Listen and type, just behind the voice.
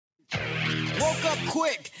Woke up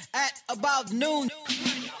quick at about noon.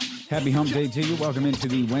 Happy hump day to you. Welcome into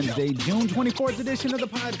the Wednesday, June 24th edition of the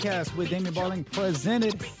podcast with Damian Barling,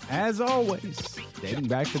 presented, as always, dating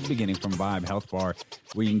back to the beginning from Vibe Health Bar,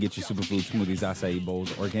 where you can get your superfood smoothies, acai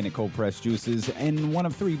bowls, organic cold-pressed juices, and one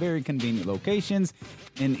of three very convenient locations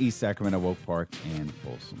in East Sacramento, Oak Park, and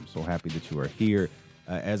Folsom. So happy that you are here.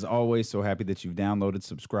 As always, so happy that you've downloaded,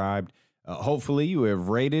 subscribed. Hopefully you have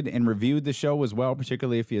rated and reviewed the show as well,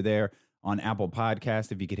 particularly if you're there on Apple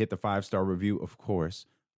Podcast. If you could hit the 5-star review, of course,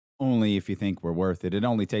 only if you think we're worth it. It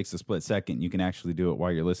only takes a split second. You can actually do it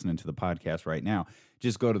while you're listening to the podcast right now.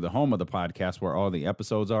 Just go to the home of the podcast where all the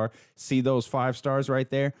episodes are. See those 5 stars right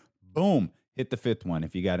there? Boom. Hit the 5th one.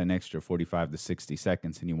 If you got an extra 45 to 60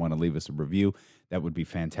 seconds and you want to leave us a review, that would be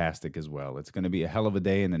fantastic as well. It's going to be a hell of a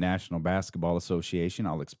day in the National Basketball Association.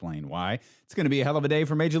 I'll explain why. It's going to be a hell of a day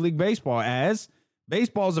for Major League Baseball as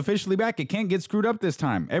baseball is officially back. It can't get screwed up this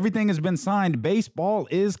time. Everything has been signed. Baseball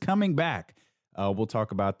is coming back. We'll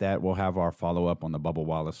talk about that. We'll have our follow-up on the Bubba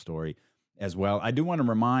Wallace story as well. I do want to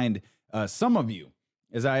remind some of you,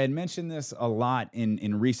 as I had mentioned this a lot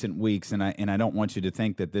in recent weeks, and I don't want you to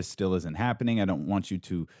think that this still isn't happening. I don't want you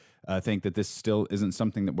to think that this still isn't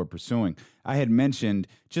something that we're pursuing. I had mentioned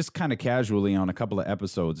just kind of casually on a couple of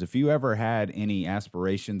episodes, if you ever had any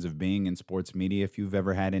aspirations of being in sports media, if you've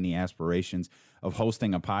ever had any aspirations of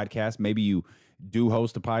hosting a podcast, maybe you do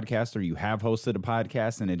host a podcast or you have hosted a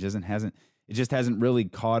podcast and it just hasn't really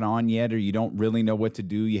caught on yet, or you don't really know what to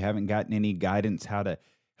do. You haven't gotten any guidance how to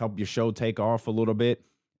help your show take off a little bit.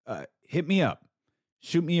 Hit me up.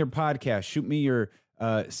 Shoot me your podcast. Shoot me your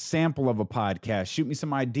sample of a podcast. Shoot me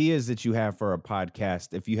some ideas that you have for a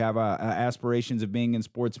podcast. If you have aspirations of being in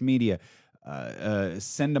sports media,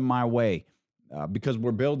 send them my way because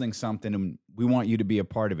we're building something and we want you to be a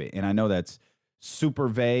part of it. And I know that's super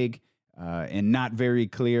vague and not very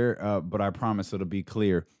clear, but I promise it'll be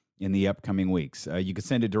clear in the upcoming weeks. You can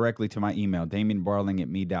send it directly to my email,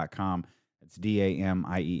 DamianBarling@me.com. It's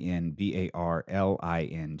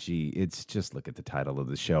DamienBarling. It's just, look at the title of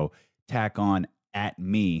the show, tack on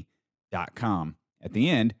 @me.com at the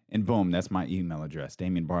end, and boom, that's my email address,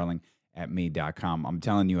 DamianBarling@me.com. I'm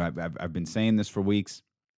telling you, I've been saying this for weeks.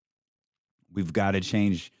 We've got to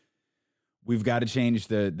change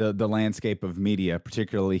the landscape of media,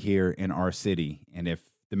 particularly here in our city. And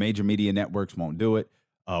if the major media networks won't do it,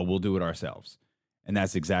 we'll do it ourselves. And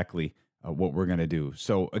that's exactly what we're going to do.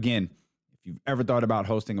 So again, if you've ever thought about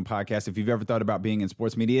hosting a podcast, if you've ever thought about being in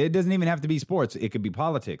sports media, it doesn't even have to be sports. It could be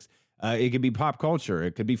politics. It could be pop culture.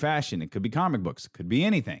 It could be fashion. It could be comic books. It could be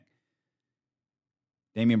anything.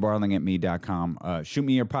 DamianBarling@me.com. Shoot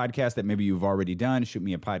me your podcast that maybe you've already done. Shoot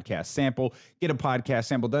me a podcast sample. Get a podcast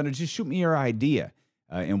sample done, or just shoot me your idea,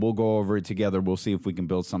 and we'll go over it together. We'll see if we can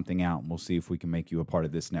build something out, and we'll see if we can make you a part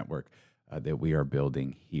of this network that we are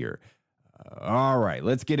building here. All right,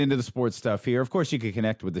 let's get into the sports stuff here. Of course, you can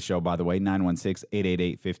connect with the show, by the way,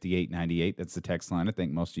 916-888-5898. That's the text line. I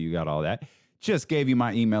think most of you got all that. Just gave you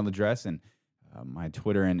my email address, and my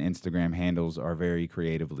Twitter and Instagram handles are very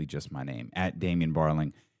creatively just my name,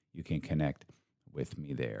 @DamianBarling. You can connect with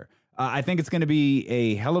me there. I think it's going to be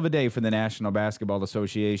a hell of a day for the National Basketball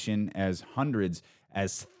Association as hundreds,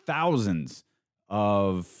 as thousands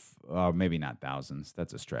of, maybe not thousands,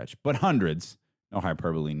 that's a stretch, but hundreds, no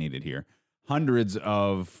hyperbole needed here, hundreds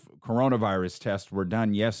of coronavirus tests were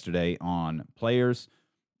done yesterday on players,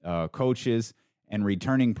 coaches, and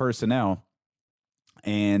returning personnel.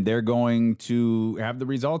 And they're going to have the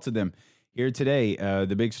results of them here today.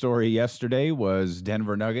 The big story yesterday was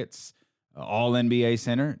Denver Nuggets All-NBA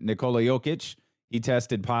center Nikola Jokic. He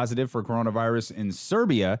tested positive for coronavirus in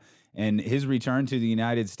Serbia, and his return to the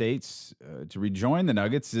United States to rejoin the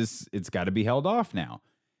Nuggets it's got to be held off now.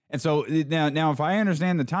 And so now, if I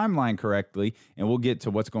understand the timeline correctly, and we'll get to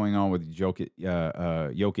what's going on with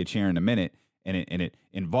Jokic here in a minute, and it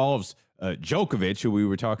involves Djokovic, who we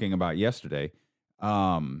were talking about yesterday.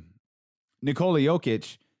 Nikola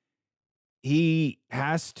Jokic, he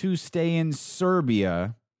has to stay in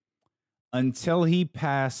Serbia until he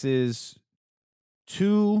passes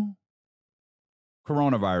 2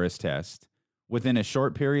 coronavirus tests within a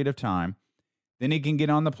short period of time. Then he can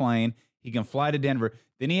get on the plane. He can fly to Denver.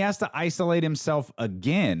 Then he has to isolate himself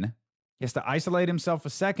again. He has to isolate himself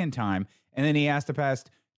a second time. And then he has to pass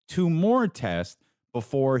 2 more tests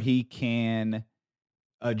before he can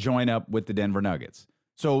join up with the Denver Nuggets.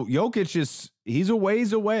 So Jokic he's a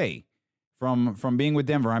ways away from being with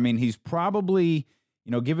Denver. I mean, he's probably,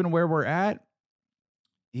 given where we're at,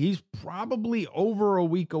 he's probably over a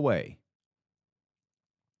week away.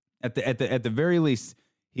 At the very least,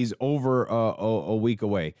 he's over a week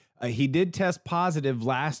away. He did test positive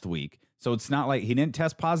last week, So it's not like he didn't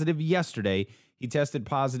test positive yesterday. He tested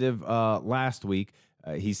positive last week.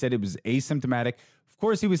 He said it was asymptomatic. Of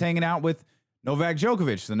course, he was hanging out with Novak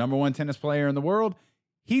Jokic, the number one tennis player in the world.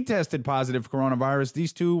 He tested positive for coronavirus.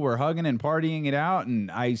 These two were hugging and partying it out.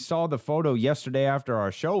 And I saw the photo yesterday after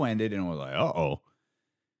our show ended and was like, uh-oh,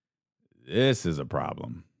 this is a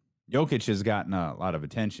problem. Jokic has gotten a lot of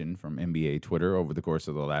attention from NBA Twitter over the course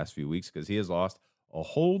of the last few weeks because he has lost a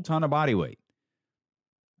whole ton of body weight.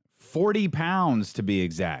 40 pounds to be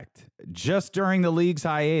exact, just during the league's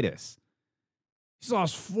hiatus. He's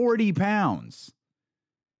lost 40 pounds.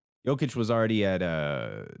 Jokic was already at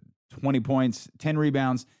 20 points, 10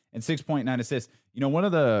 rebounds, and 6.9 assists. You know,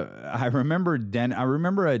 I remember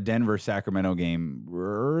a Denver-Sacramento game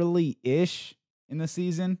early-ish in the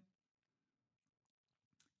season.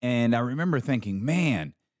 And I remember thinking,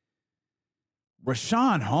 man,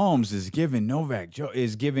 Rashawn Holmes is giving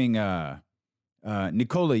Nikola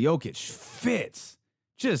Jokic fits,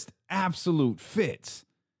 just absolute fits.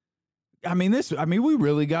 I mean, we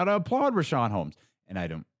really got to applaud Rashawn Holmes. And I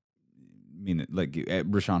don't mean it like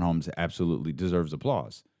Rashawn Holmes absolutely deserves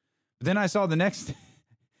applause. But then I saw the next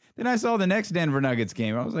Denver Nuggets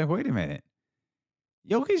game. I was like, wait a minute.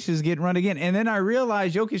 Jokic is getting run again. And then I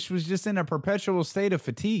realized Jokic was just in a perpetual state of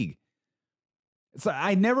fatigue. It's like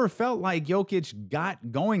I never felt like Jokic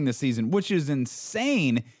got going this season, which is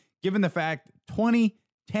insane given the fact 20,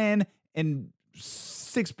 10, and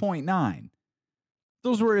 6.9.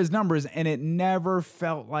 Those were his numbers, and it never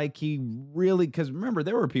felt like he really, because remember,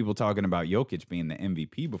 there were people talking about Jokic being the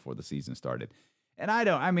MVP before the season started. And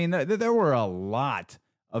there were a lot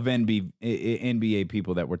of NBA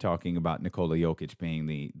people that were talking about Nikola Jokic being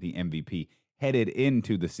the MVP headed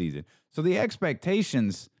into the season. So the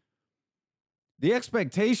expectations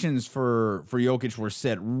for Jokic were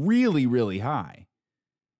set really, really high.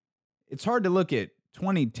 It's hard to look at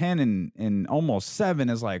 2010 and almost 7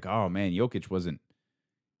 as like, oh man, Jokic wasn't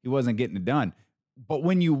getting it done. But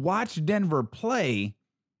when you watch Denver play,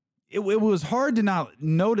 it was hard to not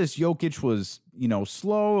notice Jokic was,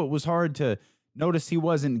 slow. It was hard to notice he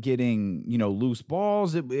wasn't getting, loose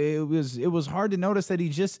balls. It was hard to notice that he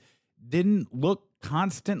just didn't look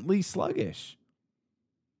constantly sluggish.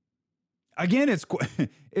 Again,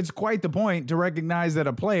 it's quite the point to recognize that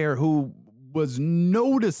a player who was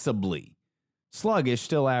noticeably sluggish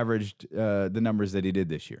still averaged the numbers that he did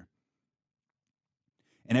this year.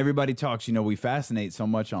 And everybody talks, we fascinate so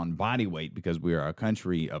much on body weight because we are a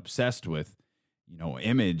country obsessed with,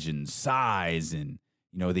 image and size and,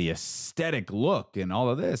 the aesthetic look and all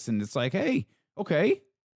of this. And it's like, hey, okay,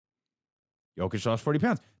 Jokic lost 40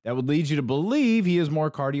 pounds. That would lead you to believe he is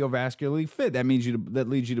more cardiovascularly fit. That leads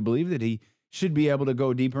you to believe that he should be able to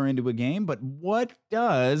go deeper into a game. But what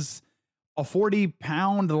does a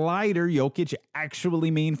 40-pound lighter Jokic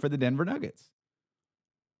actually mean for the Denver Nuggets?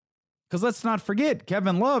 Because let's not forget,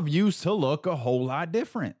 Kevin Love used to look a whole lot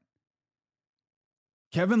different.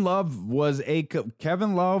 Kevin Love was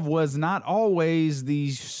not always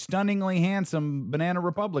the stunningly handsome Banana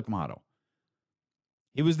Republic model.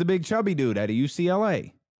 He was the big chubby dude out of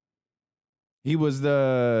UCLA. He was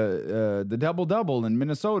the double-double in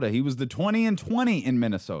Minnesota. He was the 20-20 in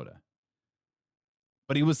Minnesota.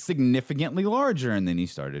 But he was significantly larger, and then he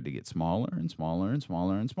started to get smaller and smaller and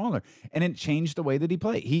smaller and smaller. And it changed the way that he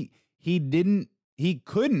played. He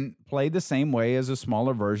couldn't play the same way as a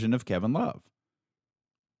smaller version of Kevin Love.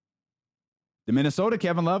 The Minnesota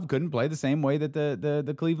Kevin Love couldn't play the same way that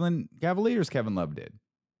the Cleveland Cavaliers Kevin Love did.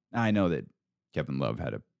 Now, I know that Kevin Love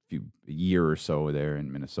had a year or so there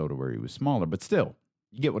in Minnesota where he was smaller, but still,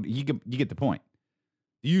 you get the point.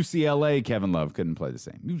 The UCLA Kevin Love couldn't play the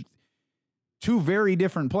same. Two very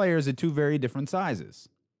different players at two very different sizes.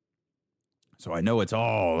 So I know look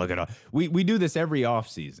at all. We do this every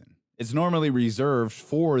offseason. It's normally reserved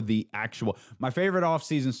for the actual. My favorite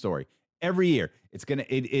offseason story every year.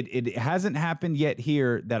 It hasn't happened yet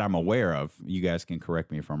here that I'm aware of. You guys can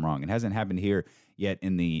correct me if I'm wrong. It hasn't happened here yet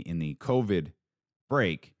in the COVID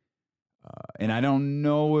break. And I don't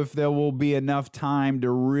know if there will be enough time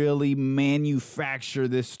to really manufacture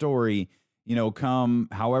this story, come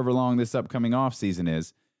however long this upcoming offseason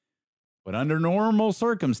is. But under normal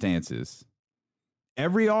circumstances,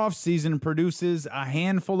 every offseason produces a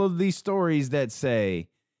handful of these stories that say,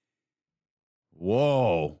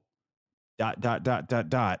 whoa, ...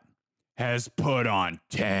 has put on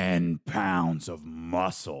 10 pounds of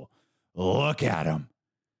muscle. Look at him.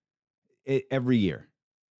 Every year.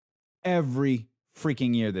 Every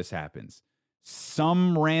freaking year this happens.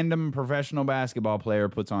 Some random professional basketball player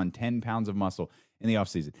puts on 10 pounds of muscle in the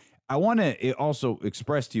offseason. I want to also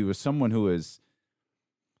express to you as someone who has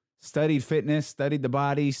studied fitness, studied the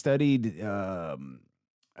body, studied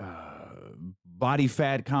body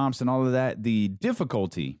fat comps and all of that. The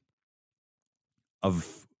difficulty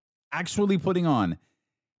of actually putting on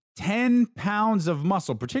 10 pounds of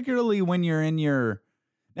muscle, particularly when you're in your...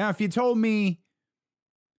 Now, if you told me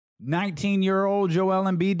 19-year-old Joel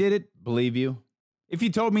Embiid did it, believe you. If you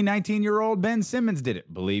told me 19-year-old Ben Simmons did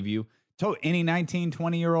it, believe you. Any 19,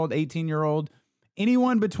 20-year-old, 18-year-old,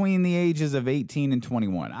 anyone between the ages of 18 and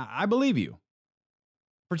 21, I believe you.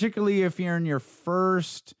 Particularly if you're in your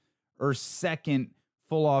first or second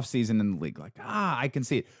full off season in the league. Like, I can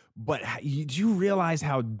see it. But do you realize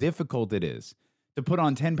how difficult it is to put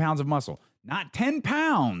on 10 pounds of muscle? Not 10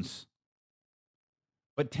 pounds,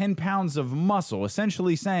 but 10 pounds of muscle,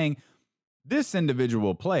 essentially saying this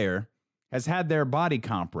individual player has had their body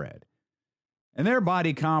comp read. And their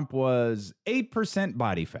body comp was 8%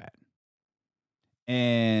 body fat.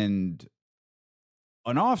 And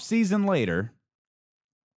an off season later,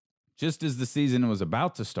 just as the season was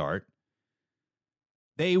about to start,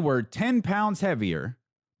 they were 10 pounds heavier,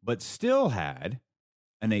 but still had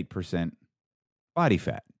an 8% body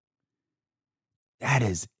fat. That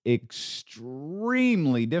is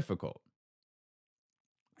extremely difficult.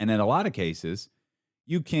 And in a lot of cases,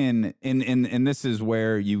 you can, and this is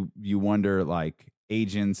where you wonder, like,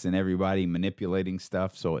 agents and everybody manipulating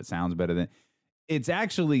stuff so it sounds better than... It's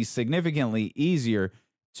actually significantly easier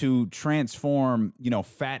to transform,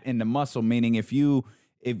 fat into muscle, meaning if you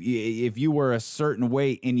were a certain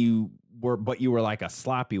weight and you were like a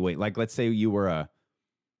sloppy weight, like let's say you were a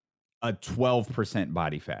 12%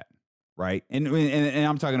 body fat, right? And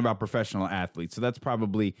I'm talking about professional athletes. So that's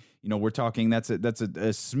probably, we're talking that's a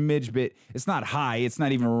smidge bit. It's not high. It's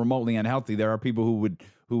not even remotely unhealthy. There are people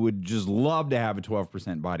who would just love to have a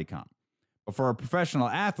 12% body comp. But for a professional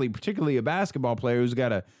athlete, particularly a basketball player who's got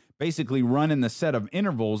to basically run in the set of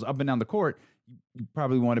intervals up and down the court, you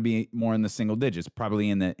probably want to be more in the single digits, probably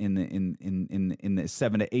in the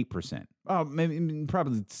 7 to 8%. Oh, maybe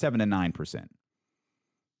probably 7 to 9%.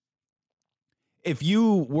 If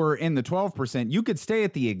you were in the 12%, you could stay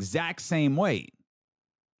at the exact same weight,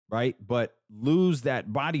 right? But lose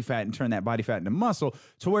that body fat and turn that body fat into muscle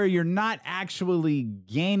to where you're not actually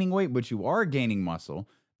gaining weight, but you are gaining muscle.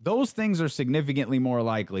 Those things are significantly more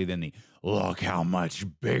likely than the, look how much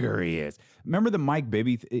bigger he is. Remember the Mike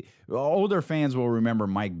Bibby? Older fans will remember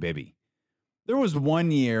Mike Bibby. There was one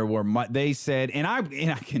year where they said, and I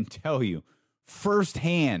can tell you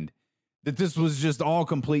firsthand that this was just all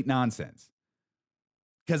complete nonsense.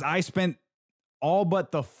 Because I spent all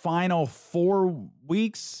but the final 4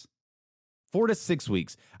 weeks, 4 to 6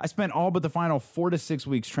 weeks. I spent all but the final 4 to 6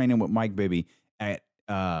 weeks training with Mike Bibby at,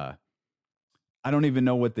 I don't even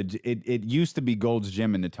know what it used to be Gold's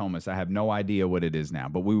Gym in Natomas. I have no idea what it is now.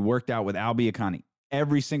 But we worked out with Al Biacani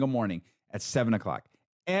every single morning at 7 o'clock.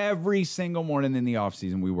 Every single morning in the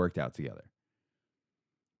offseason, we worked out together.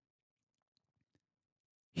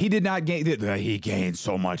 He did not gain... He gained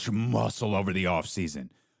so much muscle over the offseason.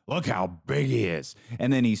 Look how big he is.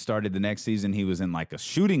 And then he started the next season. He was in like a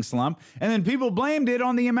shooting slump. And then people blamed it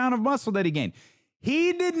on the amount of muscle that he gained.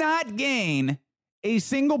 He did not gain a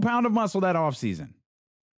single pound of muscle that offseason.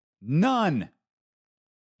 None.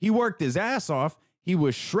 He worked his ass off. He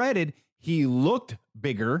was shredded. He looked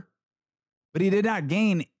bigger, but he did not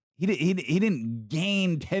gain. He didn't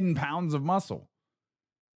gain 10 pounds of muscle.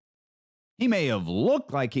 He may have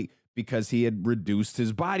looked like because he had reduced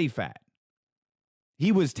his body fat.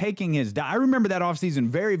 He was taking his diet. I remember that offseason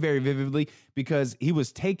very, very vividly because he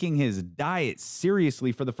was taking his diet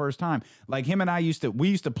seriously for the first time. Like him and I used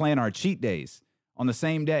to plan our cheat days on the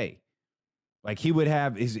same day. Like he would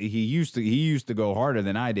have he used to go harder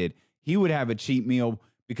than I did. He would have a cheat meal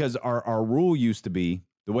because our rule used to be,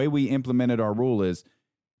 the way we implemented our rule is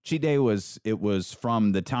cheat day was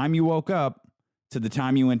from the time you woke up to the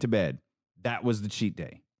time you went to bed. That was the cheat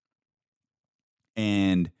day.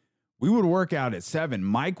 And we would work out at 7.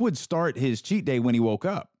 Mike would start his cheat day when he woke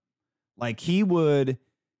up. Like he would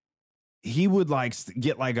like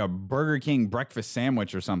get like a Burger King breakfast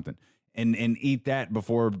sandwich or something and eat that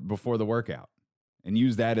before the workout and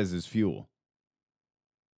use that as his fuel.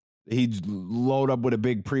 He'd load up with a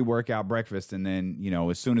big pre-workout breakfast. And then,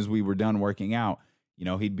 as soon as we were done working out,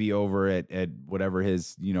 he'd be over at whatever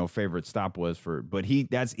his, favorite stop was but he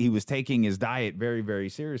was taking his diet very, very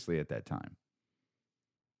seriously at that time.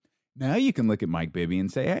 Now you can look at Mike Bibby and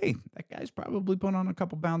say, hey, that guy's probably put on a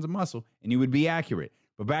couple pounds of muscle, and you would be accurate.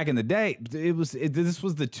 But back in the day, this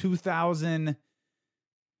was the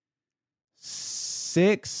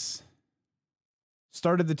 2006,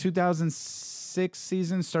 started the 2006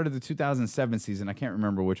 season, started the 2007 season. I can't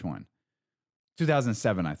remember which one.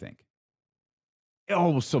 2007, I think.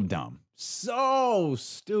 Oh, it was so dumb. So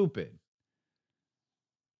stupid.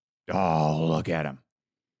 Oh, look at him.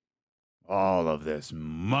 All of this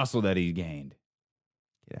muscle that he gained.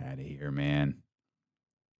 Get out of here, man.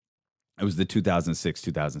 It was the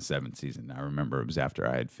 2006-2007 season. I remember it was after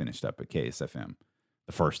I had finished up at KSFM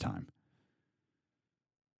the first time.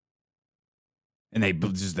 And they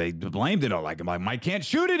blamed it all. Like, Mike can't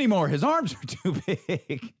shoot anymore. His arms are too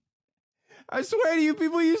big. I swear to you,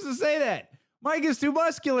 people used to say that. Mike is too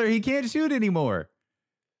muscular. He can't shoot anymore.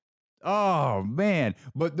 Oh, man.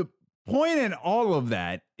 But the point in all of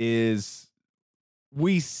that is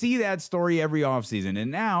we see that story every offseason.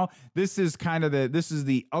 And now this is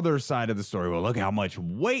the other side of the story. Well, look how much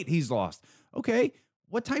weight he's lost. Okay,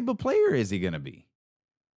 what type of player is he going to be?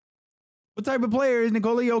 What type of player is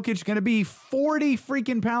Nikola Jokic going to be? 40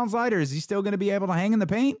 freaking pounds lighter. Is he still going to be able to hang in the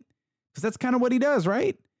paint? Because that's kind of what he does,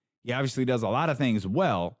 right? He obviously does a lot of things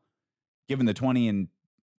well, given the 20 and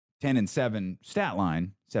 10 and 7 stat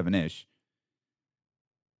line, 7-ish.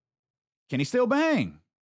 Can he still bang?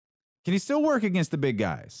 Can he still work against the big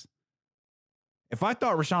guys? If I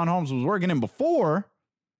thought Richaun Holmes was working him before,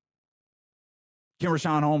 can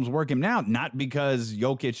Richaun Holmes work him now? Not because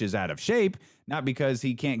Jokic is out of shape, not because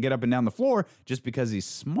he can't get up and down the floor, just because he's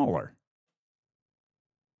smaller.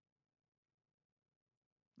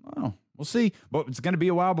 Well, we'll see. But it's going to be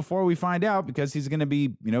a while before we find out because he's going to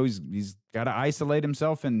be, he's got to isolate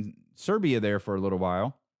himself in Serbia there for a little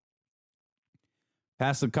while.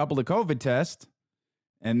 Pass a couple of COVID tests,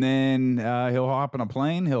 and then he'll hop on a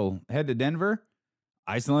plane. He'll head to Denver,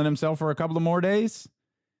 isolate himself for a couple of more days,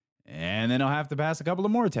 and then he'll have to pass a couple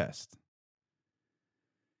of more tests.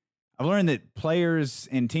 I've learned that players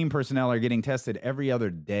and team personnel are getting tested every other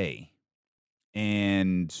day.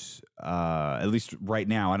 And at least right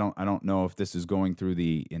now, I don't know if this is going through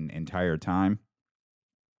the entire time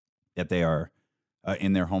that they are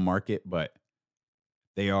in their home market, but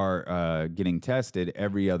they are getting tested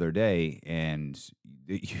every other day. And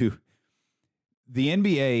the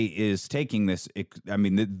NBA is taking this. I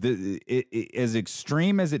mean, as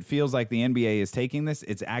extreme as it feels like the NBA is taking this,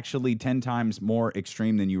 it's actually 10 times more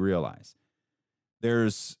extreme than you realize.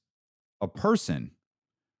 There's a person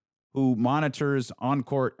who monitors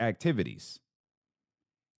on-court activities,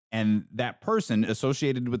 and that person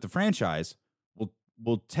associated with the franchise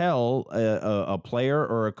will tell a player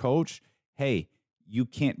or a coach, hey, you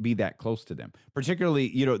can't be that close to them. Particularly,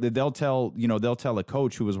 they'll tell a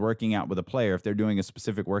coach who was working out with a player, if they're doing a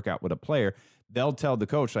specific workout with a player, they'll tell the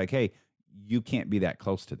coach, like, hey, you can't be that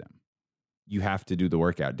close to them. You have to do the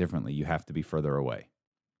workout differently. You have to be further away.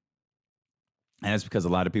 And that's because a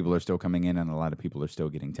lot of people are still coming in and a lot of people are still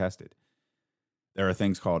getting tested. There are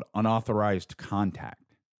things called unauthorized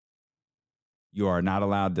contact. You are not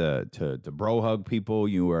allowed to bro hug people.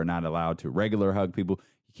 You are not allowed to regular hug people.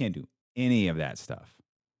 You can't do any of that stuff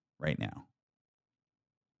right now.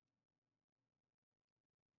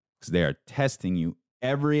 Because they are testing you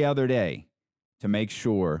every other day to make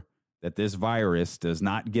sure that this virus does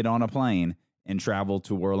not get on a plane and travel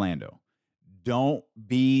to Orlando. Don't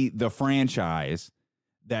be the franchise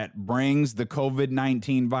that brings the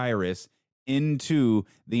COVID-19 virus into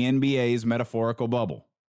the NBA's metaphorical bubble.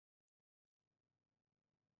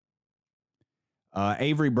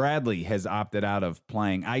 Avery Bradley has opted out of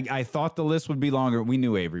playing. I thought the list would be longer. We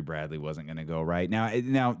knew Avery Bradley wasn't going to go, right?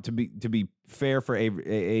 Now to be fair for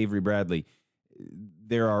Avery Bradley,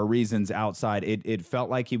 there are reasons outside. It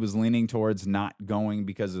felt like he was leaning towards not going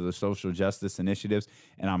because of the social justice initiatives,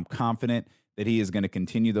 and I'm confident that he is going to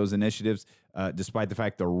continue those initiatives, despite the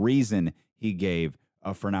fact the reason he gave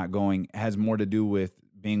for not going has more to do with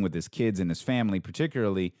being with his kids and his family,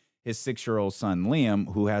 particularly his 6-year-old son,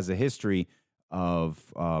 Liam, who has a history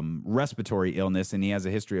of respiratory illness, and he has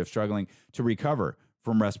a history of struggling to recover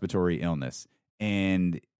from respiratory illness.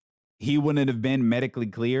 And he wouldn't have been medically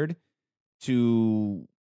cleared to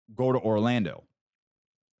go to Orlando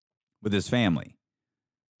with his family.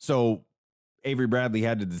 So Avery Bradley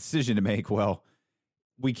had the decision to make, well,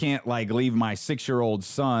 we can't leave my 6-year-old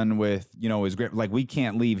son with, his great, we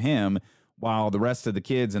can't leave him while the rest of the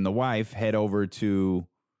kids and the wife head over to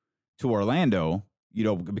Orlando,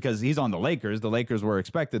 because he's on the Lakers. The Lakers were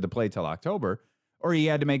expected to play till October, or he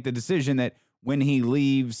had to make the decision that when he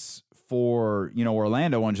leaves for,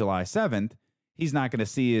 Orlando on July 7th, he's not going to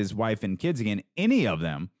see his wife and kids again, any of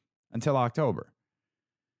them, until October.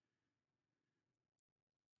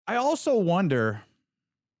 I also wonder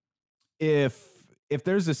if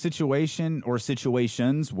there's a situation or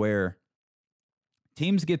situations where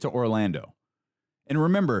teams get to Orlando. And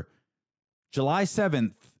remember, July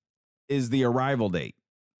 7th is the arrival date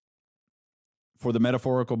for the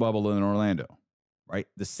metaphorical bubble in Orlando, right?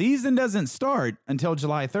 The season doesn't start until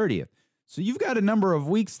July 30th. So you've got a number of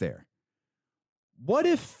weeks there. What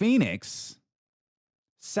if Phoenix,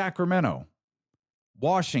 Sacramento,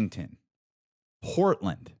 Washington,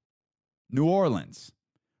 Portland, New Orleans,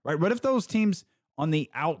 right? What if those teams on the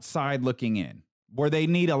outside looking in, where they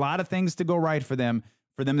need a lot of things to go right for them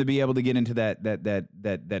to be able to get into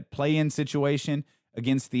that play-in situation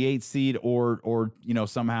against the 8 seed, or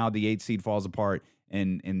somehow the 8 seed falls apart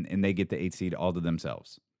and they get the 8 seed all to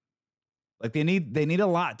themselves. Like they need a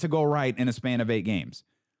lot to go right in a span of 8 games.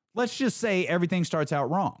 Let's just say everything starts out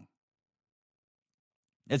wrong.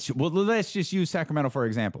 Let's just use Sacramento for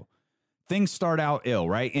example. Things start out ill,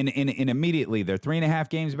 right? And immediately they're 3.5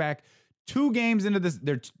 games back. 2 games into this,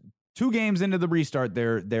 they're 2 games into the restart.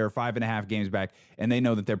 They're 5.5 games back, and they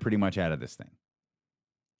know that they're pretty much out of this thing.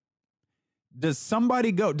 Does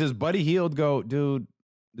Buddy Hield go, dude,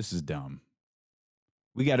 this is dumb.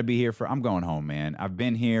 We got to be here I'm going home, man. I've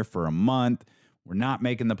been here for a month. We're not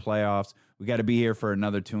making the playoffs. We got to be here for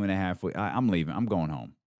another 2.5 weeks. I'm leaving. I'm going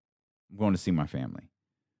home. I'm going to see my family.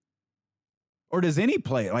 Or does any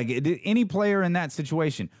player in that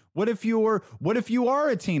situation? What if you are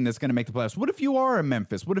a team that's going to make the playoffs? What if you are a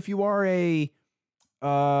Memphis? What if you are a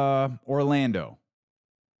Orlando?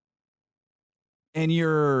 And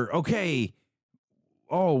you're okay.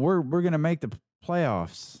 Oh, we're going to make the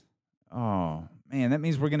playoffs. Oh, man, that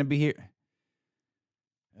means we're going to be here.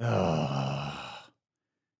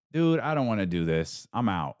 Dude, I don't want to do this. I'm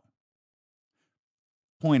out.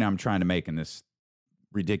 Point I'm trying to make in this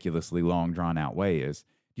ridiculously long, drawn-out way is,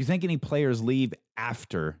 do you think any players leave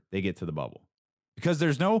after they get to the bubble? Because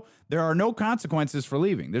there are no consequences for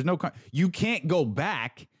leaving. You can't go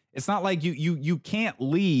back. It's not like you can't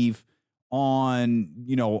leave on,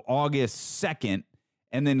 August 2nd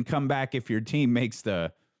and then come back if your team makes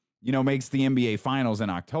the NBA Finals in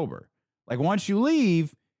October. Like once you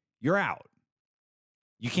leave, you're out.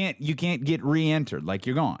 You can't get re-entered, like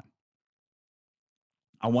you're gone.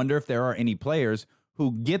 I wonder if there are any players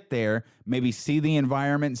who get there, maybe see the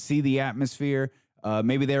environment, see the atmosphere.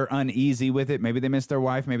 Maybe they're uneasy with it. Maybe they miss their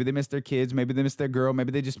wife. Maybe they miss their kids. Maybe they miss their girl.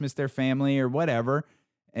 Maybe they just miss their family or whatever.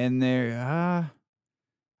 And they're,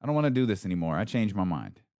 I don't want to do this anymore. I changed my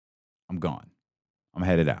mind. I'm gone. I'm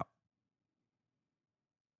headed out.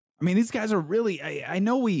 I mean, these guys are really, I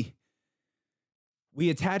know we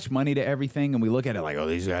attach money to everything and we look at it like, oh,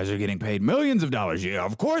 these guys are getting paid millions of dollars. Yeah,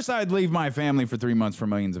 of course I'd leave my family for 3 months for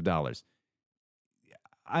millions of dollars.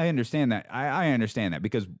 I understand that. I understand that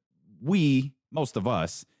because most of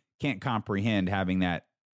us, can't comprehend having that,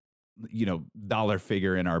 dollar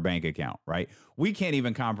figure in our bank account, right? We can't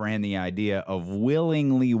even comprehend the idea of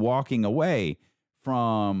willingly walking away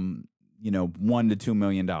from, $1 to $2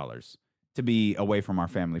 million to be away from our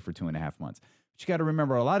family for 2.5 months. But you got to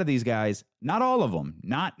remember, a lot of these guys, not all of them,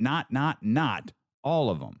 not all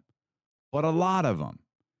of them, but a lot of them,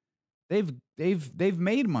 they've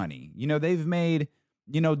made money. They've made,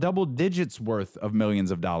 double digits worth of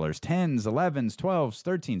millions of dollars, 10s, 11s, 12s,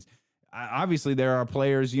 13s. Obviously, there are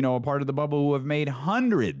players, a part of the bubble who have made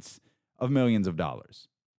hundreds of millions of dollars.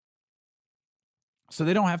 So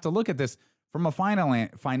they don't have to look at this from a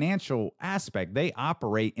financial aspect. They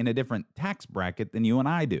operate in a different tax bracket than you and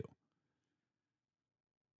I do.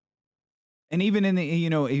 And even in the,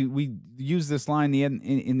 we use this line in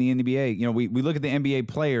the NBA, we look at the NBA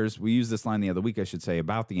players. We used this line the other week, I should say,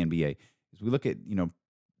 about the NBA. As we look at,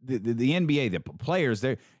 the NBA, the players,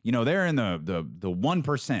 they're in the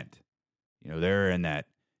 1%. They're in that,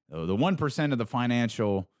 the 1% of the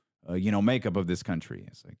financial, makeup of this country.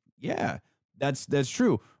 It's like, yeah, that's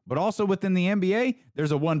true. But also within the NBA,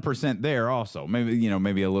 there's a 1% there also.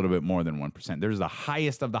 Maybe a little bit more than 1%. There's the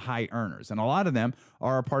highest of the high earners. And a lot of them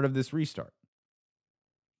are a part of this restart.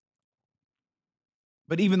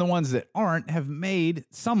 But even the ones that aren't have made,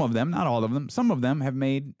 some of them, not all of them, some of them have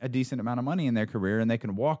made a decent amount of money in their career, and they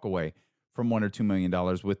can walk away from $1 or $2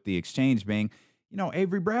 million, with the exchange being,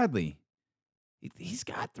 Avery Bradley. He's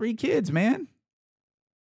got 3 kids, man.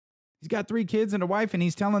 He's got 3 kids and a wife, and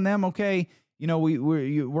he's telling them, okay,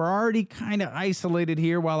 we're already kind of isolated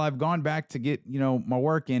here while I've gone back to get, my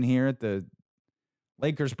work in here at the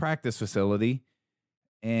Lakers practice facility.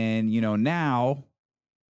 And, now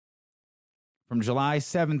from July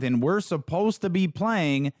 7th, and we're supposed to be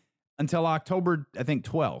playing until October, I think,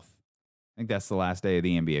 12th. I think that's the last day of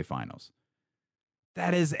the NBA Finals.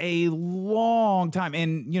 That is a long time.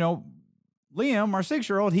 And, Liam, our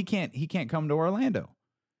 6-year-old, he can't come to Orlando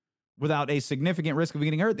without a significant risk of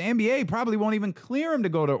getting hurt. The NBA probably won't even clear him to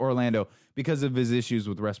go to Orlando because of his issues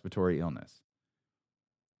with respiratory illness.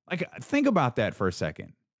 Like, think about that for a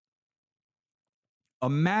second.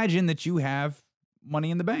 Imagine that you have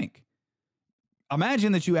money in the bank.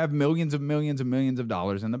 Imagine that you have millions of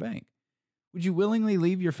dollars in the bank. Would you willingly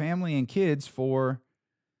leave your family and kids for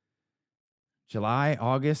July,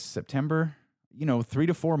 August, September, 3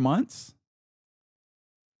 to 4 months?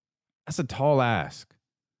 That's a tall ask,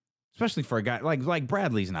 especially for a guy like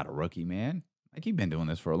Bradley's not a rookie, man. Like, he's been doing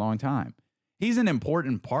this for a long time. He's an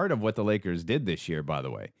important part of what the Lakers did this year, by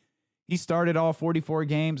the way. He started all 44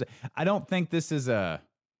 games. I don't think this is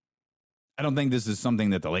something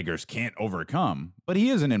that the Lakers can't overcome, but he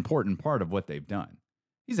is an important part of what they've done.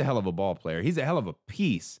 He's a hell of a ball player. He's a hell of a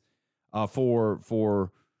piece for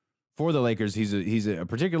the Lakers. He's a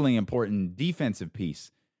particularly important defensive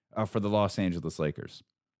piece for the Los Angeles Lakers.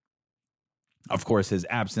 Of course, his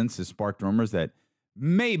absence has sparked rumors that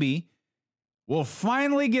maybe we'll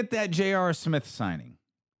finally get that J.R. Smith signing.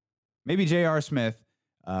 Maybe J.R. Smith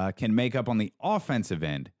can make up on the offensive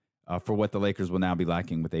end for what the Lakers will now be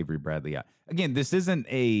lacking with Avery Bradley out. Again, this isn't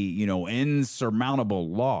a insurmountable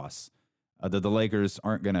loss that the Lakers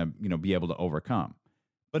aren't going to be able to overcome,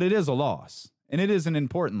 but it is a loss, and it is an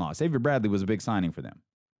important loss. Avery Bradley was a big signing for them.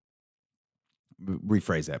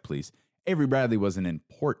 Rephrase that, please. Avery Bradley was an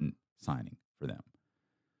important signing for them.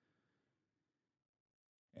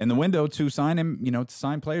 And the window to sign him, to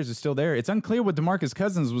sign players is still there. It's unclear what DeMarcus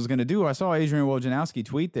Cousins was going to do. I saw Adrian Wojnarowski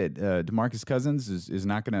tweet that DeMarcus Cousins is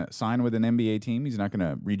not going to sign with an NBA team. He's not going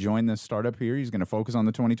to rejoin the startup here. He's going to focus on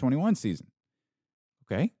the 2021 season.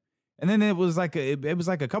 Okay. And then it was like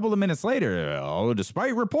a couple of minutes later,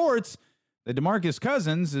 despite reports that DeMarcus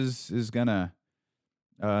Cousins is going to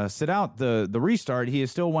sit out the restart, he is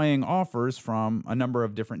still weighing offers from a number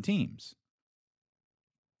of different teams.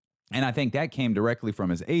 And I think that came directly from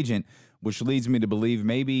his agent, which leads me to believe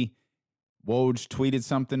maybe Woj tweeted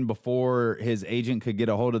something before his agent could get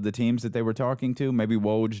a hold of the teams that they were talking to. Maybe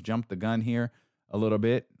Woj jumped the gun here a little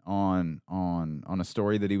bit on a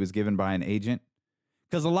story that he was given by an agent.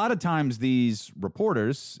 Because a lot of times these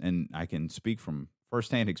reporters, and I can speak from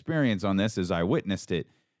firsthand experience on this as I witnessed it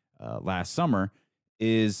last summer,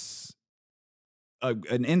 is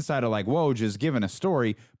an insider like Woj is given a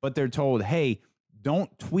story, but they're told, hey,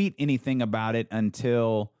 don't tweet anything about it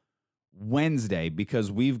until Wednesday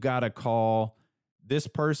because we've got to call this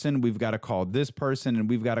person, we've got to call this person, and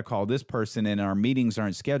we've got to call this person, and our meetings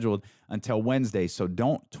aren't scheduled until Wednesday. So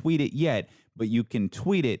don't tweet it yet, but you can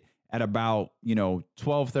tweet it at about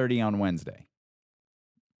 12:30 on Wednesday.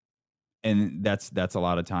 And that's a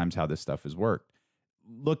lot of times how this stuff has worked.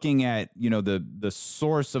 Looking at the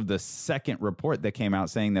source of the second report that came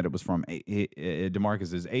out saying that it was from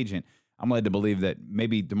DeMarcus's agent, I'm led to believe that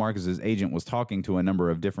maybe DeMarcus's agent was talking to a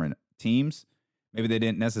number of different teams. Maybe they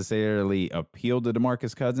didn't necessarily appeal to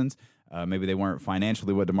DeMarcus Cousins. Maybe they weren't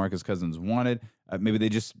financially what DeMarcus Cousins wanted. Maybe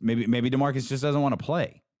DeMarcus just doesn't want to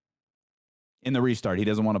play in the restart. He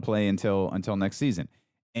doesn't want to play until next season.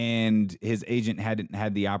 And his agent hadn't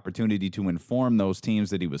had the opportunity to inform those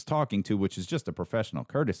teams that he was talking to, which is just a professional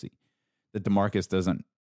courtesy, that DeMarcus doesn't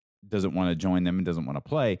want to join them and doesn't want to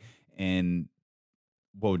play. And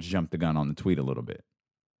Woj jumped the gun on the tweet a little bit.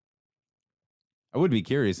 I would be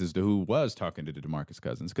curious as to who was talking to DeMarcus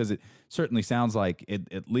Cousins, because it certainly sounds like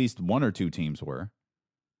at least one or two teams were.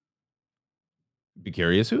 Be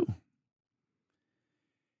curious who.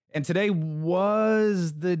 And today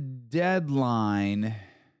was the deadline.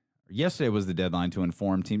 Yesterday was the deadline to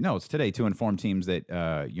inform teams. No, it's today to inform teams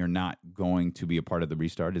that you're not going to be a part of the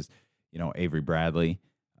restart. Is Avery Bradley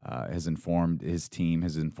has informed his team,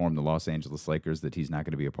 has informed the Los Angeles Lakers that he's not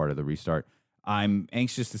going to be a part of the restart. I'm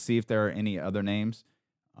anxious to see if there are any other names.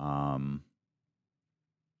 And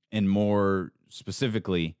more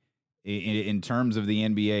specifically, in terms of the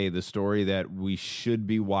NBA, the story that we should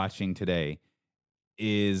be watching today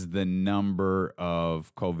is the number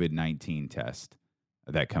of COVID-19 tests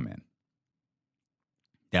that come in.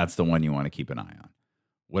 That's the one you want to keep an eye on.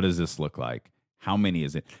 What does this look like? How many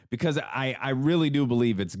is it? Because I really do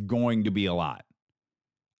believe it's going to be a lot.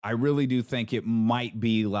 I really do think it might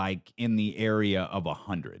be like in the area of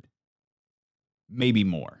 100, maybe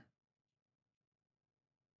more.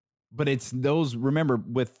 But it's those, remember,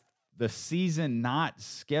 with the season not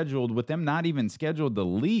scheduled, with them not even scheduled to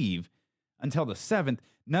leave until the 7th,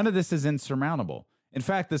 none of this is insurmountable. In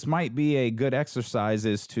fact, this might be a good exercise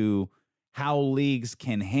as to how leagues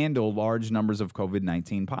can handle large numbers of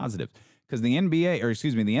COVID-19 positives. Because the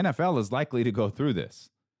NFL is likely to go through this,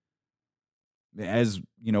 as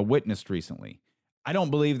witnessed recently. I don't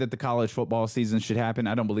believe that the college football season should happen.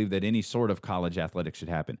 I don't believe that any sort of college athletics should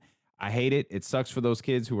happen. I hate it. It sucks for those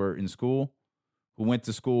kids who are in school, who went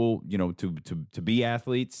to school, to be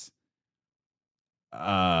athletes.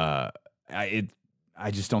 I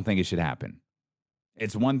I just don't think it should happen.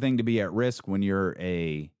 It's one thing to be at risk when you're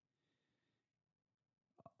a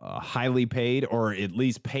highly paid or at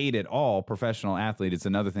least paid at all professional athlete. It's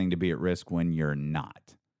another thing to be at risk when you're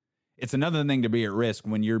not. It's another thing to be at risk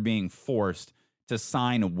when you're being forced to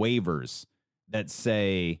sign waivers that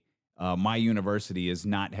say my university is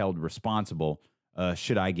not held responsible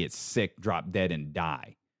should I get sick, drop dead, and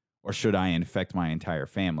die, or should I infect my entire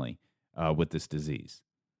family with this disease.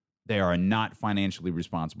 They are not financially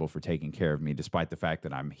responsible for taking care of me, despite the fact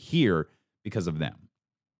that I'm here because of them.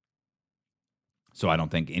 So I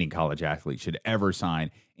don't think any college athlete should ever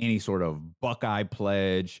sign any sort of Buckeye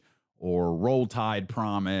pledge or Roll Tide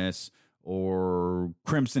promise or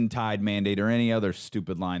Crimson Tide mandate or any other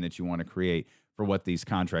stupid line that you want to create for what these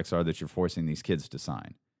contracts are that you're forcing these kids to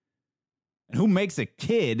sign. And who makes a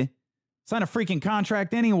kid sign a freaking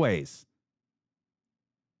contract anyways?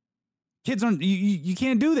 Kids aren't, you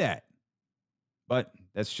can't do that. But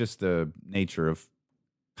that's just the nature of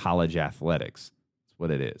college athletics. That's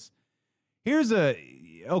what it is. I'll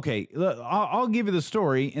give you the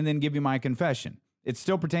story and then give you my confession. It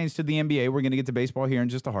still pertains to the NBA. We're going to get to baseball here in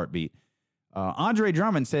just a heartbeat. Andre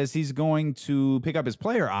Drummond says he's going to pick up his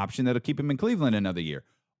player option that'll keep him in Cleveland another year.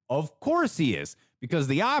 Of course he is, because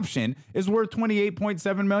the option is worth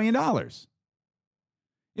 $28.7 million.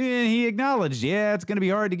 And he acknowledged, it's going to be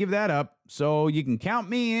hard to give that up, so you can count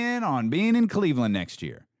me in on being in Cleveland next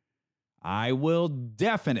year. I will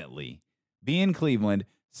definitely be in Cleveland,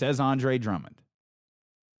 says Andre Drummond.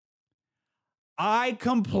 I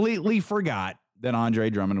completely forgot that Andre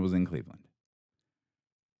Drummond was in Cleveland.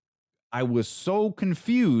 I was so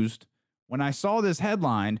confused when I saw this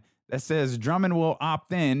headline that says Drummond will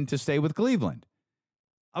opt in to stay with Cleveland.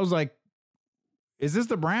 I was like, is this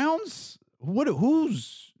the Browns? What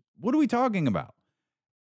are we talking about?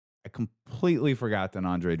 I completely forgot that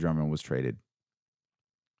Andre Drummond was traded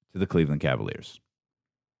to the Cleveland Cavaliers.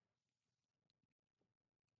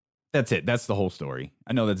 That's it. That's the whole story.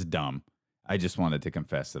 I know that's dumb. I just wanted to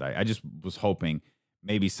confess that I just was hoping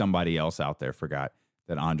maybe somebody else out there forgot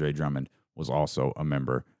that Andre Drummond was also a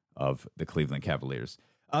member of the Cleveland Cavaliers.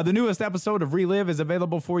 The newest episode of Relive is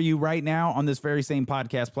available for you right now on this very same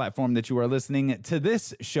podcast platform that you are listening to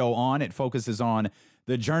this show on. It focuses on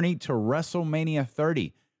the journey to WrestleMania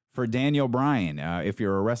 30 for Daniel Bryan. If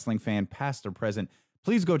you're a wrestling fan, past or present,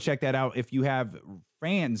 please go check that out. If you have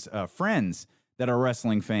friends that are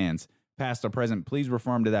wrestling fans, past or present, please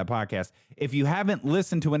refer them to that podcast. If you haven't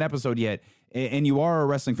listened to an episode yet, and you are a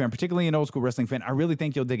wrestling fan, particularly an old school wrestling fan, I really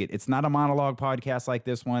think you'll dig it. It's not a monologue podcast like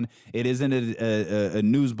this one. It isn't a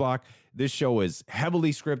news block. This show is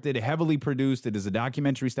heavily scripted, heavily produced. It is a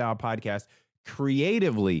documentary style podcast.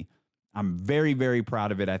 Creatively, I'm very, very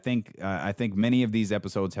proud of it. I think many of these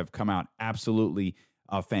episodes have come out absolutely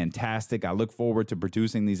fantastic. I look forward to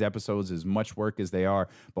producing these episodes, as much work as they are.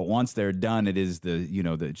 But once they're done, it is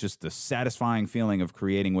just the satisfying feeling of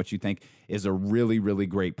creating what you think is a really, really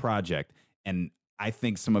great project. And I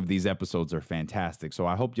think some of these episodes are fantastic. So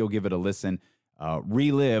I hope you'll give it a listen.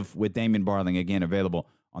 Relive with Damian Barling, again, available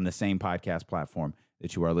on the same podcast platform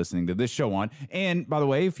that you are listening to this show on. And by the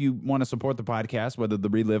way, if you want to support the podcast, whether the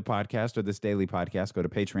Relive podcast or this daily podcast, go to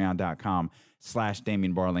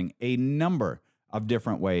patreon.com/Damian Barling. A number of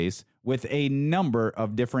different ways with a number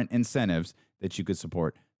of different incentives that you could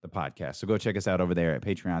support the podcast. So go check us out over there at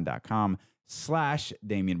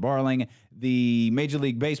patreon.com/Damian Barling. The Major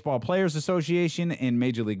League Baseball Players Association and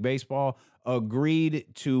Major League Baseball agreed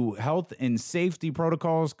to health and safety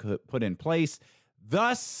protocols put in place.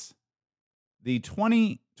 Thus, the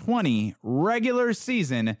 2020 regular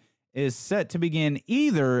season is set to begin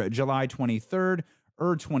either July 23rd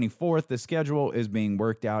or 24th. The schedule is being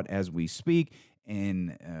worked out as we speak,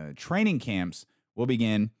 and training camps will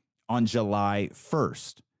begin on July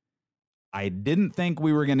 1st. I didn't think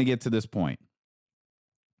we were going to get to this point.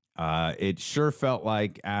 It sure felt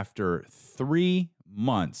like after 3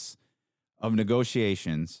 months of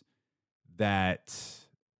negotiations that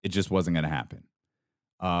it just wasn't going to happen.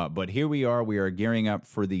 But here we are. We are gearing up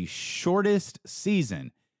for the shortest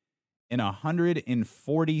season in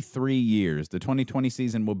 143 years. The 2020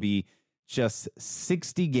 season will be just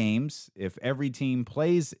 60 games. If every team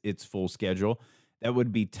plays its full schedule, that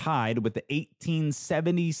would be tied with the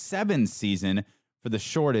 1877 season for the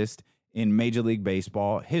shortest in Major League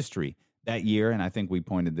Baseball history. That year, and I think we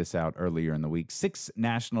pointed this out earlier in the week, 6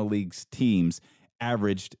 National Leagues teams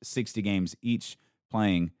averaged 60 games, each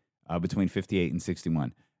playing between 58 and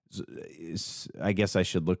 61. I guess I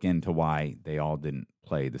should look into why they all didn't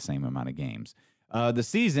play the same amount of games. The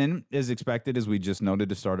season is expected, as we just noted,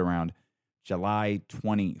 to start around July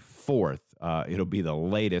 24th. It'll be the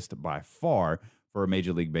latest by far for a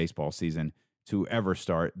Major League Baseball season to ever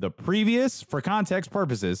start. The previous, for context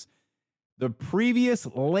purposes, the previous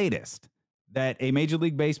latest that a Major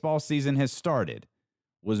League Baseball season has started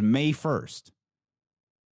was May 1st.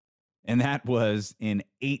 And that was in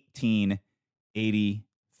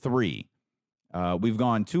 1883. We've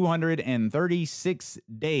gone 236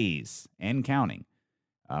 days and counting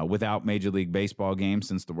without Major League Baseball games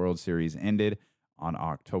since the World Series ended on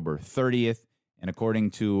October 30th. And according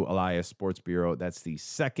to Elias Sports Bureau, that's the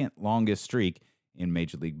second longest streak in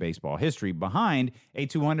Major League Baseball history, behind a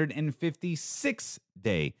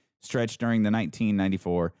 256-day stretch during the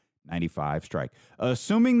 1994-95 strike.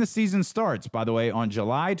 Assuming the season starts, by the way, on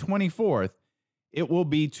July 24th, it will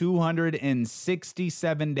be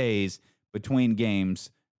 267 days between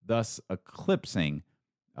games, thus eclipsing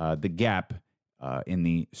the gap in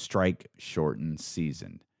the strike-shortened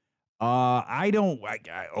season. Okay.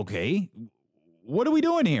 What are we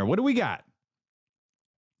doing here? What do we got?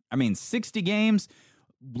 I mean, 60 games.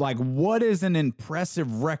 Like, what is an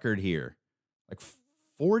impressive record here? Like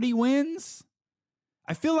 40 wins?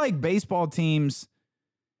 I feel like baseball teams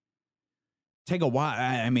take a while.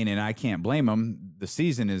 I mean, and I can't blame them. The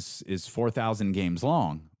season is 4,000 games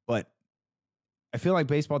long, but I feel like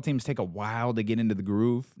baseball teams take a while to get into the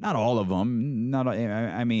groove. Not all of them.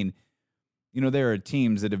 I mean, there are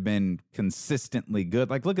teams that have been consistently good.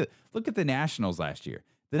 Like, look at the Nationals last year.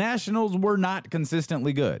 The Nationals were not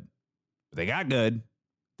consistently good, but they got good.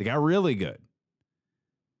 They got really good.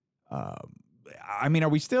 I mean, are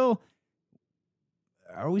we still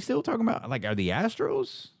talking about, like, are the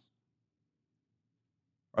Astros?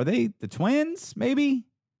 Are they the Twins? Maybe.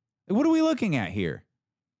 What are we looking at here?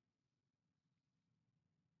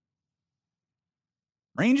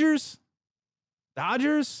 Rangers?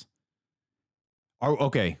 Dodgers?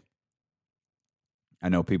 Okay. I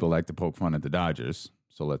know people like to poke fun at the Dodgers,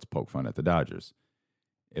 so let's poke fun at the Dodgers.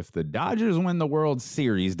 If the Dodgers win the World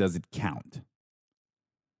Series, does it count?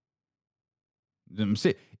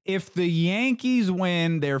 If the Yankees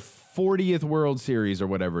win their 40th World Series or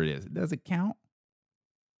whatever it is, does it count?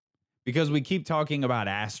 Because we keep talking about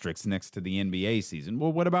asterisks next to the NBA season.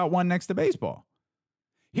 Well, what about one next to baseball?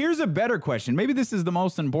 Here's a better question. Maybe this is the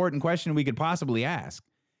most important question we could possibly ask.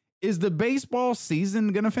 Is the baseball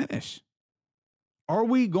season going to finish? Are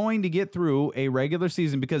we going to get through a regular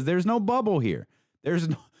season? Because there's no bubble here. There's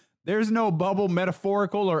no bubble,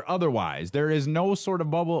 metaphorical or otherwise. There is no sort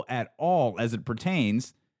of bubble at all as it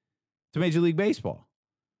pertains to Major League Baseball.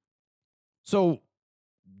 So,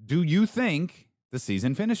 do you think the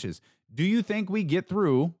season finishes? Do you think we get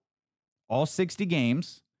through all 60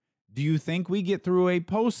 games? Do you think we get through a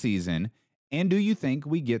postseason? And do you think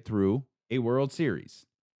we get through a World Series?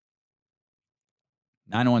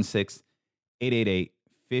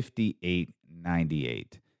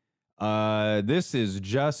 916-888-5898. This is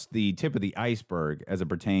just the tip of the iceberg as it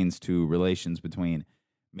pertains to relations between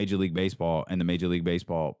Major League Baseball and the Major League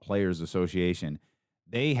Baseball Players Association.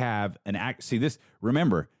 They have an act. See this.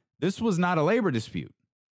 Remember, this was not a labor dispute.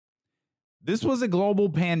 This was a global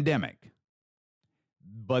pandemic.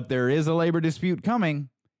 But there is a labor dispute coming,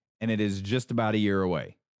 and it is just about a year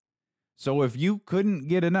away. So if you couldn't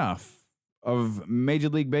get enough of Major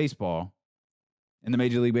League Baseball and the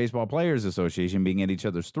Major League Baseball Players Association being at each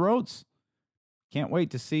other's throats, can't wait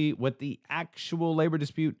to see what the actual labor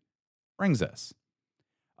dispute brings us.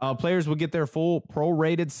 Players will get their full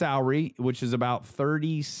prorated salary, which is about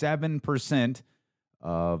 37%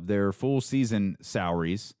 of their full season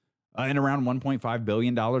salaries, and around $1.5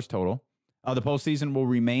 billion total. The postseason will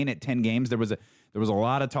remain at 10 games. There was a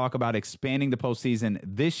lot of talk about expanding the postseason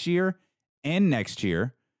this year and next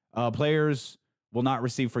year. Players will not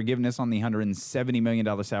receive forgiveness on the $170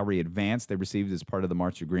 million salary advance they received as part of the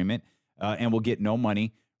March agreement, and will get no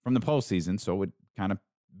money from the postseason, so it kind of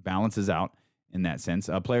balances out in that sense.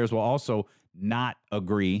 Players will also not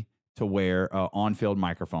agree to wear on-field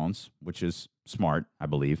microphones, which is smart, I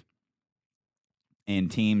believe. And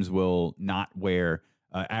teams will not wear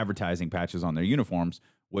advertising patches on their uniforms,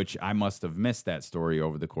 which I must have missed that story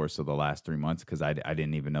over the course of the last 3 months because I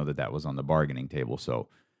didn't even know that was on the bargaining table. So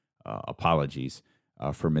apologies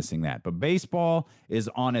for missing that. But baseball is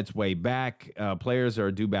on its way back. Players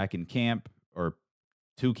are due back in camp or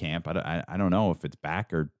to camp. I don't know if it's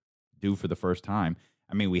back or due for the first time.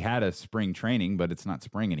 I mean, we had a spring training, but it's not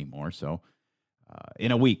spring anymore. So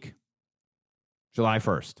in a week, July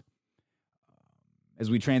 1st. As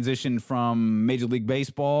we transition from Major League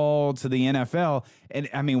Baseball to the NFL, and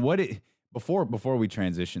I mean, before we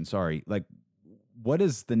transition, what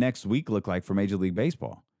does the next week look like for Major League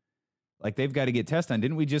Baseball? Like, they've got to get tests done.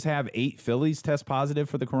 Didn't we just have 8 Phillies test positive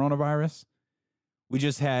for the coronavirus? We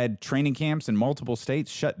just had training camps in multiple states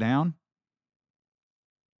shut down.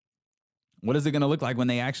 What is it going to look like when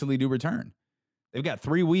they actually do return? They've got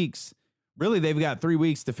 3 weeks. Really, they've got 3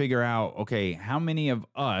 weeks to figure out, okay, how many of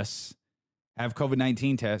us have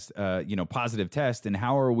COVID-19 positive test, and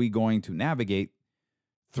how are we going to navigate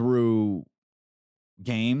through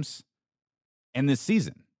games and this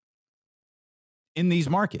season in these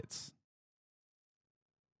markets?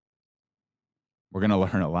 We're going to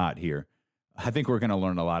learn a lot here. I think we're going to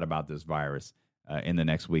learn a lot about this virus in the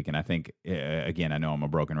next week. And I think, again, I know I'm a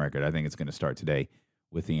broken record. I think it's going to start today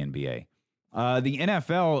with the NBA. The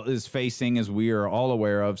NFL is facing, as we are all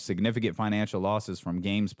aware of, significant financial losses from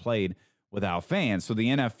games played without fans. So the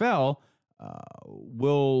NFL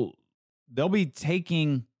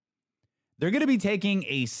they're going to be taking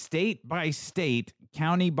a state-by-state,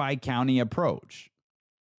 county-by-county approach.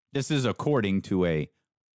 This is according to a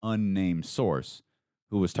unnamed source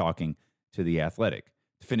who was talking to The Athletic.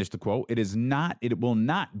 To finish the quote, it will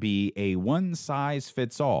not be a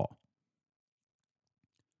one-size-fits-all.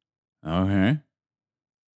 Okay.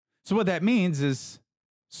 So what that means is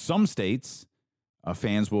some states,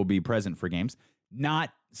 fans will be present for games,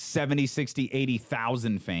 not 70, 60,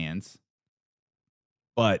 80,000 fans,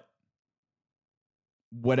 but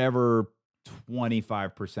whatever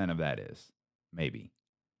 25% of that is, maybe.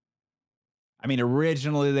 I mean,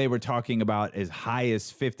 originally they were talking about as high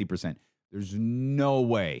as 50%. There's no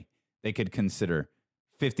way they could consider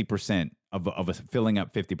 50% of filling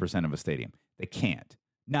up 50% of a stadium. They can't.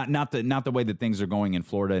 Not the way that things are going in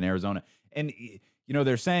Florida and Arizona. And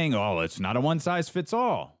they're saying, "Oh, it's not a one size fits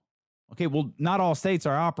all." Okay, well, not all states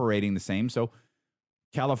are operating the same. So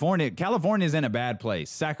California is in a bad place.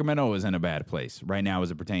 Sacramento is in a bad place right now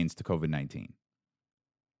as it pertains to COVID-19.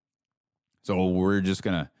 So we're just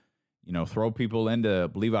gonna, throw people into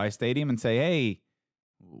Levi Stadium and say, "Hey,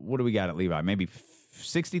 what do we got at Levi? Maybe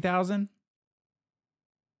 60,000?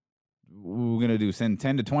 We're going to send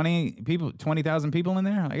 10 to 20 people, 20,000 people in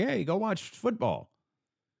there? Like, hey, go watch football."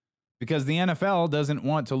 Because the NFL doesn't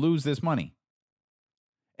want to lose this money.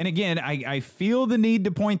 And again, I feel the need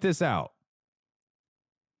to point this out.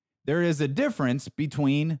 There is a difference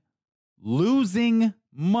between losing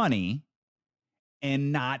money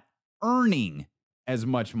and not earning as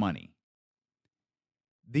much money.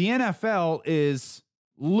 The NFL is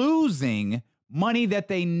losing money that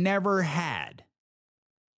they never had,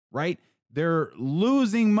 right? They're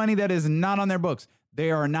losing money that is not on their books. They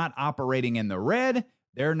are not operating in the red.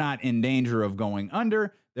 They're not in danger of going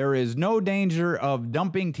under. There is no danger of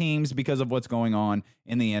dumping teams because of what's going on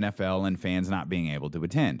in the NFL and fans not being able to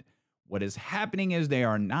attend. What is happening is they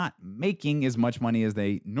are not making as much money as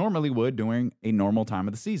they normally would during a normal time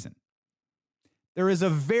of the season. There is a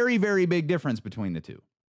very, very big difference between the two.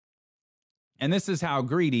 And this is how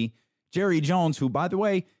greedy Jerry Jones, who, by the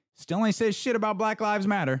way, still ain't says shit about Black Lives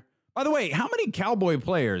Matter. By the way, how many Cowboy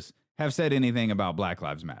players have said anything about Black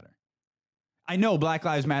Lives Matter? I know Black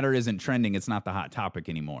Lives Matter isn't trending. It's not the hot topic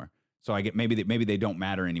anymore. So I get maybe they don't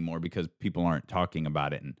matter anymore because people aren't talking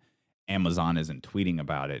about it and Amazon isn't tweeting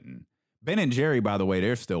about it. And Ben and Jerry, by the way,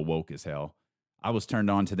 they're still woke as hell. I was turned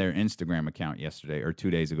on to their Instagram account yesterday or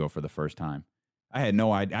 2 days ago for the first time. I had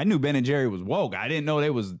no idea. I knew Ben and Jerry was woke. I didn't know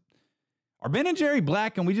they was. Are Ben and Jerry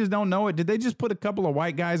black and we just don't know it? Did they just put a couple of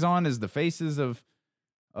white guys on as the faces of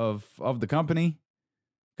the company?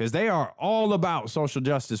 Because they are all about social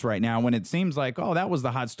justice right now when it seems like, oh, that was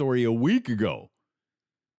the hot story a week ago.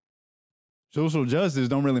 Social justice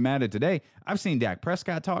don't really matter today. I've seen Dak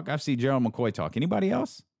Prescott talk. I've seen Gerald McCoy talk. Anybody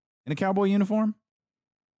else in a Cowboy uniform?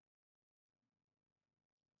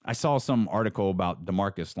 I saw some article about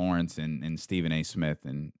DeMarcus Lawrence and Stephen A. Smith,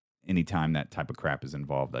 and anytime that type of crap is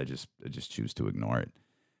involved, I just choose to ignore it.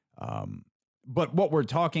 But what we're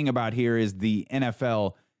talking about here is the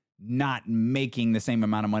NFL not making the same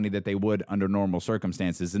amount of money that they would under normal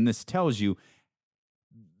circumstances. And this tells you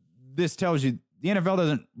the NFL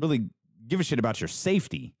doesn't really give a shit about your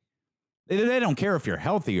safety. They don't care if you're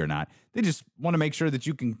healthy or not. They just want to make sure that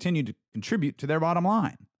you continue to contribute to their bottom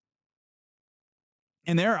line.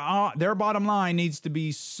 And their bottom line needs to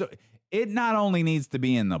be it not only needs to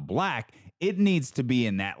be in the black, it needs to be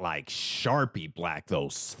in that like Sharpie black,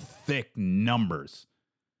 those thick numbers.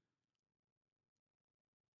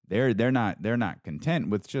 They're not content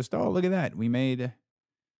with just, oh, look at that. We made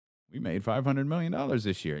 $500 million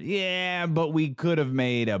this year. Yeah, but we could have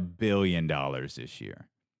made $1 billion this year.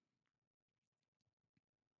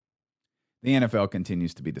 The NFL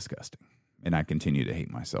continues to be disgusting, and I continue to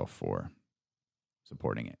hate myself for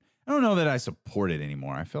supporting it. I don't know that I support it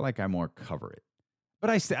anymore. I feel like I more cover it. But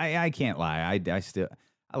I can't lie.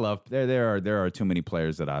 I love there are too many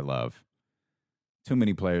players that I love Too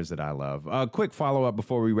many players that I love. Quick follow-up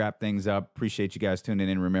before we wrap things up. Appreciate you guys tuning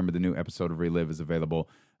in. Remember, the new episode of Relive is available.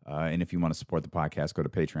 And if you want to support the podcast, go to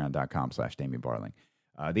patreon.com/Damian Barling.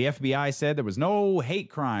 The FBI said there was no hate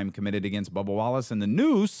crime committed against Bubba Wallace, and the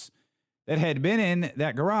noose that had been in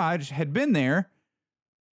that garage had been there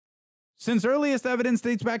since earliest evidence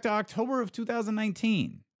dates back to October of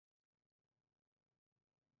 2019.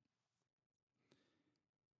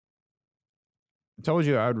 I told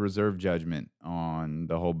you I would reserve judgment on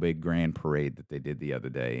the whole big grand parade that they did the other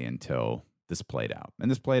day until this played out.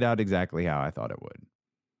 And this played out exactly how I thought it would.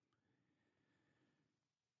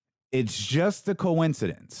 It's just a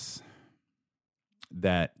coincidence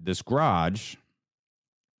that this garage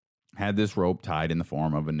had this rope tied in the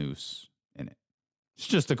form of a noose in it. It's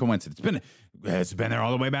just a coincidence. It's been there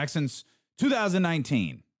all the way back since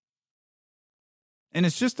 2019. And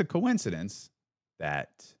it's just a coincidence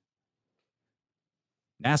that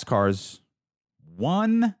NASCAR's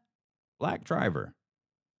one black driver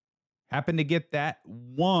happened to get that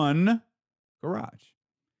one garage.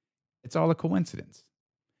 It's all a coincidence.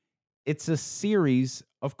 It's a series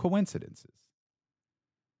of coincidences.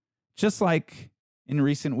 Just like in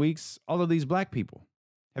recent weeks, all of these black people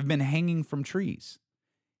have been hanging from trees.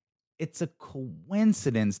 It's a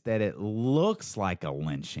coincidence that it looks like a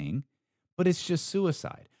lynching, but it's just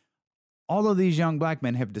suicide. All of these young black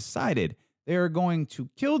men have decided they are going to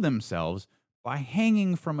kill themselves by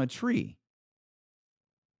hanging from a tree.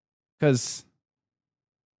 Because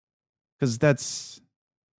that's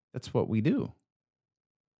what we do.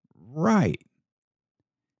 Right.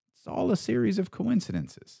 It's all a series of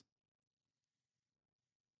coincidences.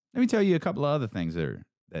 Let me tell you a couple of other things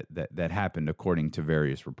that happened according to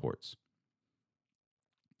various reports.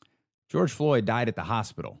 George Floyd died at the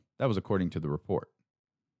hospital. That was according to the report.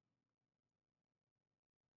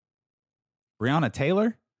 Breonna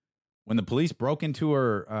Taylor, when the police broke into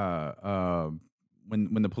her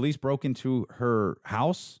when the police broke into her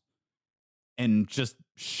house and just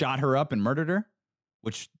shot her up and murdered her,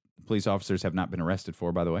 which police officers have not been arrested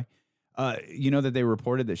for, by the way. You know that they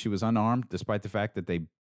reported that she was unarmed, despite the fact that they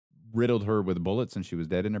riddled her with bullets and she was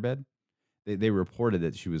dead in her bed. They reported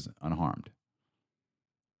that she was unharmed.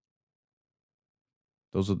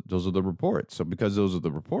 Those are the reports. So because those are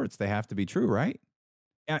the reports, they have to be true, right?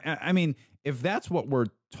 I mean, if that's what we're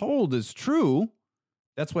told is true,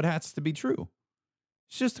 that's what has to be true.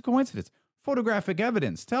 It's just a coincidence. Photographic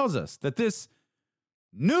evidence tells us that this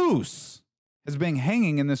noose has been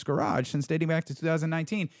hanging in this garage since dating back to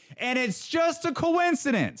 2019. And it's just a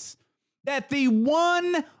coincidence that the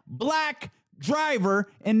one black driver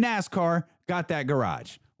in NASCAR got that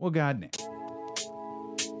garage. Well, goddamn.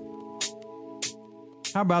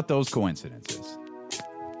 How about those coincidences?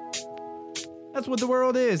 That's what the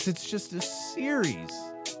world is. It's just a series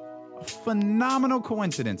of phenomenal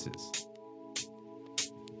coincidences.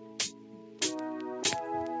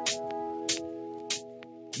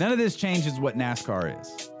 None of this changes what NASCAR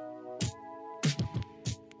is.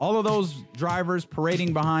 All of those drivers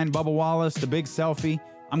parading behind Bubba Wallace, the big selfie.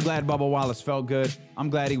 I'm glad Bubba Wallace felt good. I'm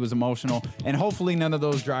glad he was emotional. And hopefully none of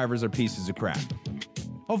those drivers are pieces of crap.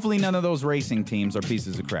 Hopefully none of those racing teams are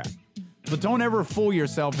pieces of crap. But don't ever fool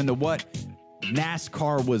yourself into what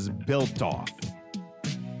NASCAR was built off.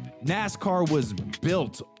 NASCAR was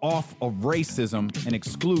built off of racism and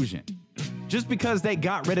exclusion. Just because they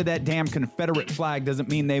got rid of that damn Confederate flag doesn't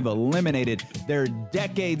mean they've eliminated their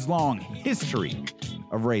decades-long history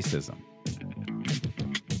of racism.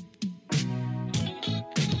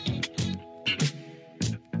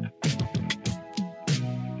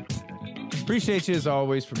 Appreciate you as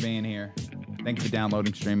always for being here. Thank you for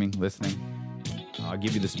downloading, streaming, listening. I'll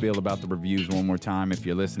give you the spiel about the reviews one more time if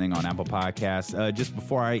you're listening on Apple Podcasts. Just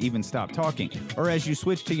before I even stop talking, or as you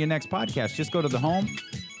switch to your next podcast, just go to the home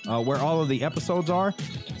where all of the episodes are.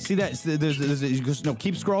 See that?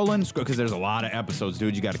 Keep scrolling because there's a lot of episodes,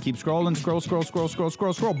 dude. You got to keep scrolling.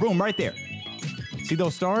 Scroll. Boom, right there. See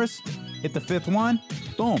those stars? Hit the fifth one.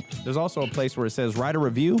 Boom. There's also a place where it says write a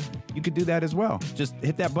review. You could do that as well. Just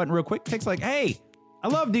hit that button real quick. It takes like, hey, I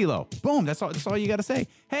love D-Lo. Boom. That's all you got to say.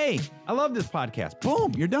 Hey, I love this podcast.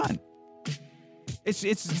 Boom. You're done. It's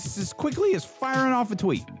as quickly as firing off a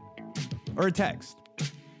tweet or a text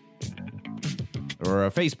or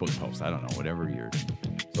a Facebook post. I don't know, whatever your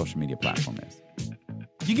social media platform is.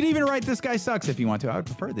 You can even write "This guy sucks" if you want to. I would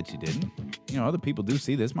prefer that you didn't. You know, other people do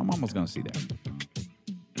see this. My mom was going to see that.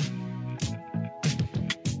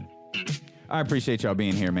 I appreciate y'all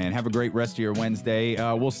being here, man. Have a great rest of your Wednesday.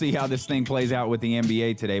 We'll see how this thing plays out with the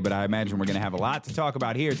NBA today, but I imagine we're going to have a lot to talk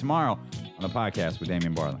about here tomorrow on the podcast with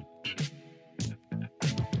Damian Barling.